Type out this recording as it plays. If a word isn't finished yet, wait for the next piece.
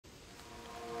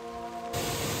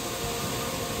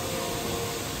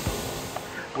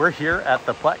We're here at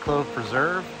the Platte Clove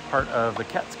Preserve, part of the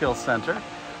Catskill Center.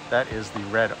 That is the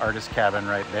red artist cabin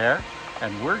right there.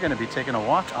 And we're going to be taking a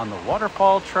walk on the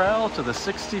Waterfall Trail to the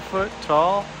 60-foot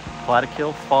tall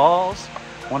Plattekill Falls,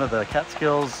 one of the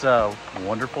Catskills'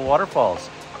 wonderful waterfalls.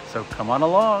 So come on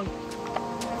along.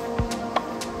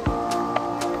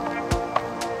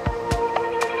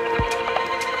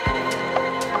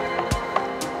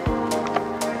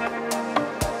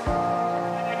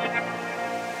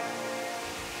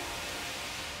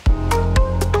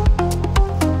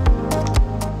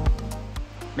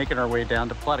 Making our way down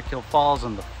to Plattekill Falls,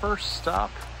 and the first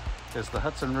stop is the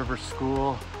Hudson River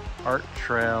School Art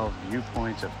Trail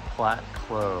viewpoint of Platte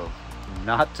Clove.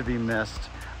 Not to be missed,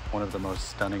 one of the most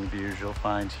stunning views you'll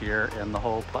find here in the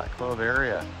whole Platte Clove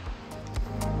area.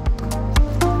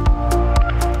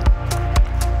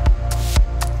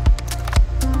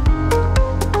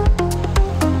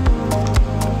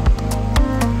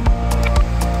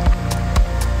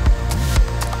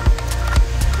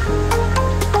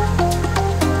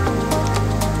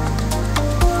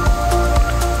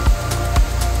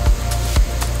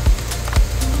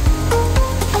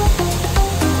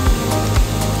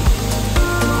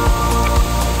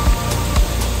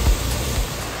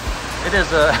 It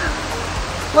is a,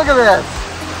 look at this,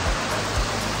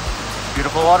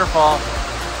 beautiful waterfall.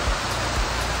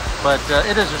 But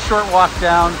it is a short walk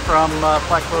down from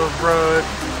Platte Clove Road,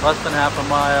 less than half a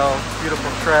mile, beautiful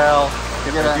trail,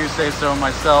 if I do say so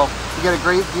myself. You get a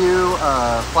great view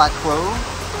of Platte Clove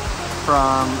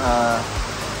from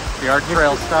the art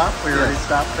trail stop. We already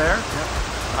stopped there.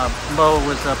 Yep. Mo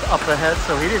was up ahead,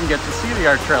 so he didn't get to see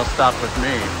the art trail stop with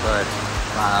me, but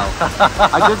wow.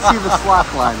 I did see the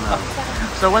slack line though.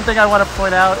 So one thing I want to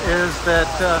point out is that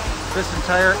this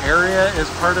entire area is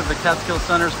part of the Catskill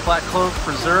Center's Platte Clove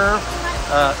Preserve,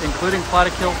 including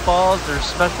Plattekill Falls. There's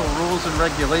special rules and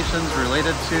regulations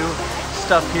related to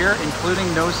stuff here, including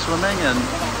no swimming, and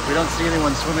we don't see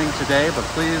anyone swimming today, but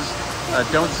please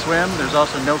don't swim. There's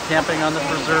also no camping on the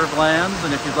preserve lands,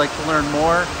 and if you'd like to learn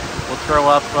more, we'll throw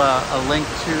up a link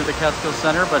to the Catskill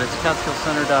Center, but it's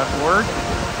catskillcenter.org.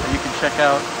 You can check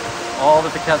out all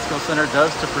that the Catskill Center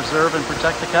does to preserve and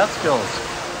protect the Catskills.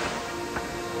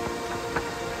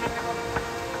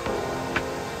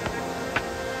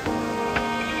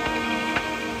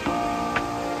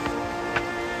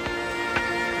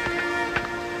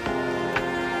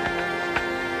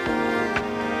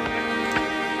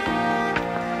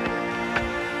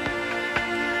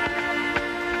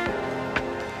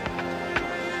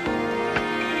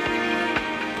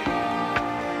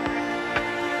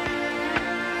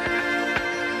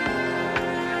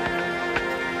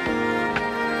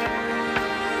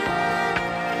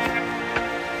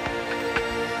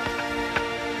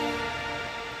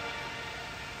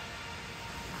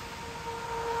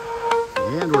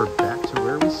 And we're back to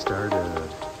where we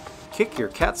started. Kick your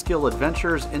Catskill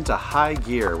adventures into high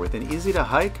gear with an easy to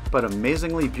hike but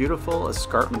amazingly beautiful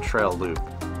escarpment trail loop.